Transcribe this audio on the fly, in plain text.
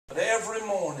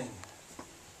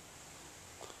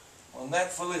when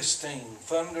that Philistine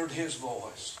thundered his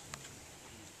voice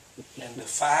and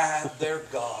defied their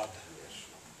God,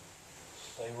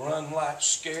 they run like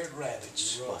scared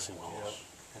rabbits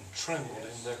and trembled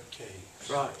in their caves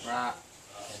and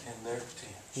in their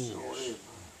tents.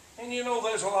 And you know,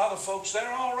 there's a lot of folks that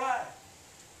are all right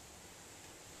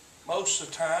most of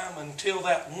the time until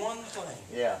that one thing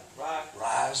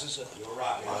rises up. You're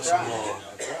right.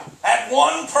 That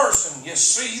one person, you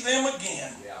see them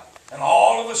again, and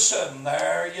all of a sudden,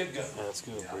 there you go. That's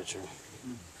good, preacher.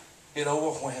 It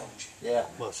overwhelms you. Yeah.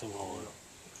 Bless him, Lord.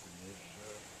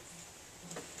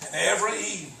 And every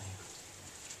evening,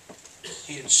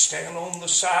 he'd stand on the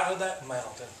side of that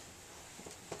mountain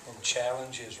and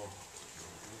challenge Israel.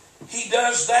 He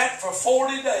does that for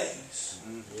 40 days.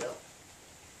 Yep.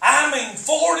 I mean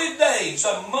 40 days,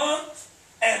 a month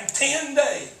and 10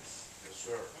 days. Yes,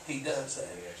 sir. He does that.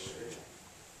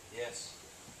 Yes.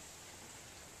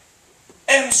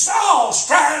 And Saul's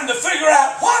trying to figure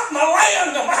out, what in the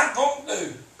land am I going to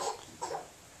do?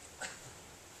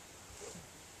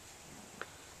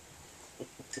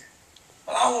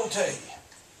 But I want to tell you,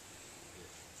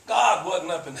 God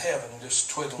wasn't up in heaven just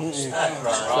twiddling his thumbs.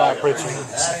 That's right.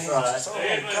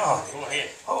 Oh, God.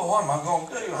 Oh, what am I going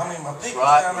to do? I mean, my people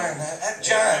down there, and that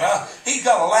giant, he's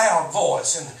got a loud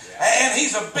voice, and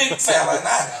he's a big fella, and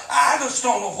I just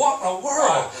don't know what in the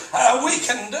world we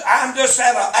can do. I'm just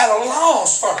at a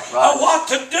loss for what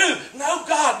to do. No,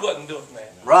 God wasn't doing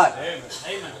that. Right.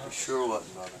 Amen. He sure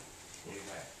wasn't, brother.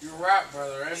 You're right,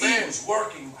 brother. Amen. He was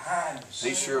working behind the He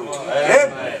scenes. sure was.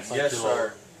 Amen. Yes,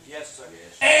 sir. Yes, sir.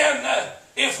 And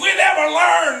if we'd ever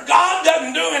learned, God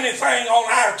doesn't do anything on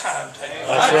our timetable.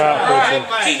 That's right,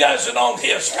 preacher. He does it on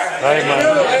His time.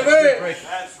 Amen.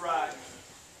 That's right.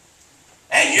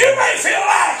 And you may feel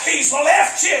like He's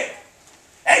left you.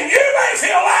 And you may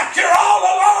feel like you're all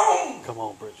alone. Come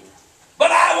on, preacher.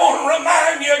 But I want to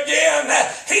remind you again,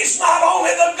 He's not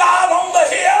only the God on the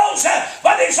hills,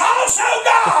 but He's also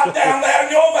God down there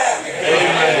in your valley.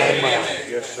 Amen.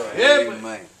 Yes, sir.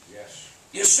 Amen.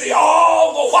 You see,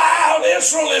 all the while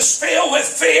Israel is filled with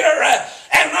fear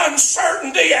and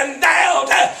uncertainty and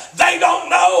doubt. They don't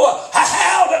know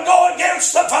how to go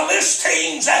against the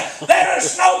Philistines.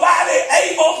 There's nobody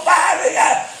able-bodied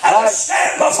to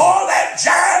stand before that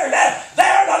giant.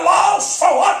 They're at a loss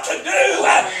for what to do.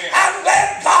 I'm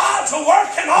glad God's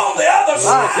working on the other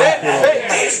side.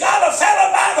 He's got a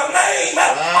fellow by the name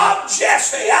of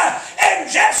Jesse.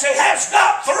 And Jesse has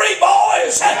got 3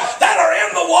 boys that are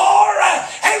in the war.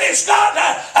 And he's got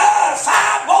 5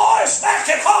 boys back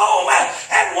at home,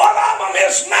 and one of them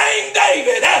is named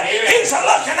David. He's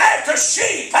looking after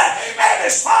sheep, and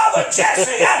his father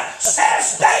Jesse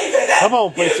says, David, come on,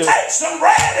 you take some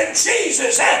bread and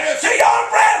cheeses to your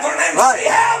brethren and see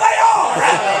how they are,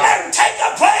 and take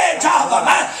a pledge of them.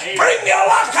 Bring you a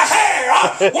lock of hair,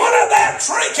 one of their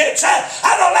trinkets,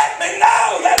 and let me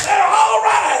know that they're all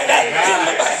right in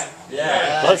the battle.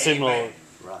 Yeah. Bless him, Lord.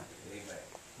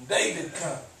 David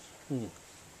comes.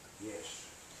 Yes.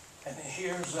 And he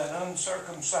hears that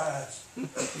uncircumcised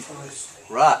Philistine.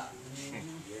 Right.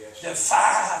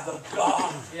 Defy the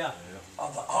God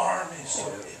of the armies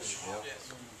of Israel.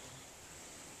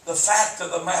 The fact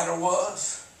of the matter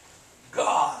was,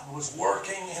 God was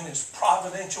working in His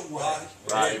providential way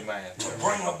to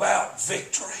bring about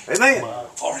victory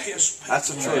for His people. That's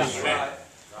the truth.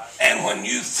 And when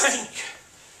you think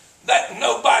that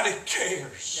nobody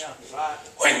cares,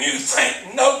 when you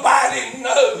think nobody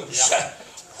knows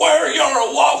where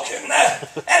you're walking,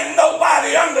 and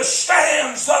nobody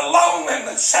understands the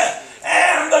loneliness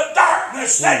and the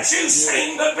darkness that you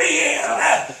seem to be in,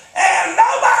 and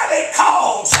nobody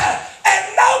calls, and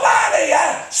nobody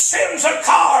sends a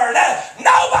card,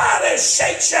 nobody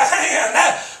shakes your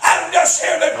hand, I'm just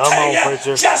here to tell you,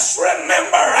 preacher. just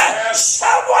remember,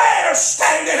 somewhere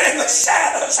standing in the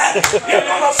shadows, you're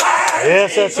going to find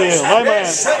Yes, that's Jesus. Him. Amen.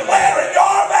 Somewhere in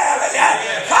your valley,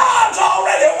 God's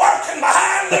already working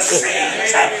behind the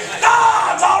scenes.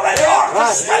 God's already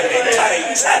orchestrating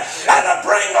things and to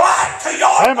bring light to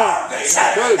your darkness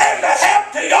and to help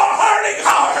to your hurting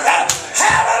heart.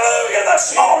 Hallelujah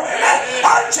this morning.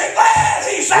 Aren't you glad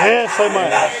He's that Yes,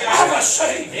 amen. of a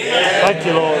Savior? Thank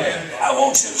you, Lord. I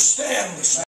want you to stand this morning.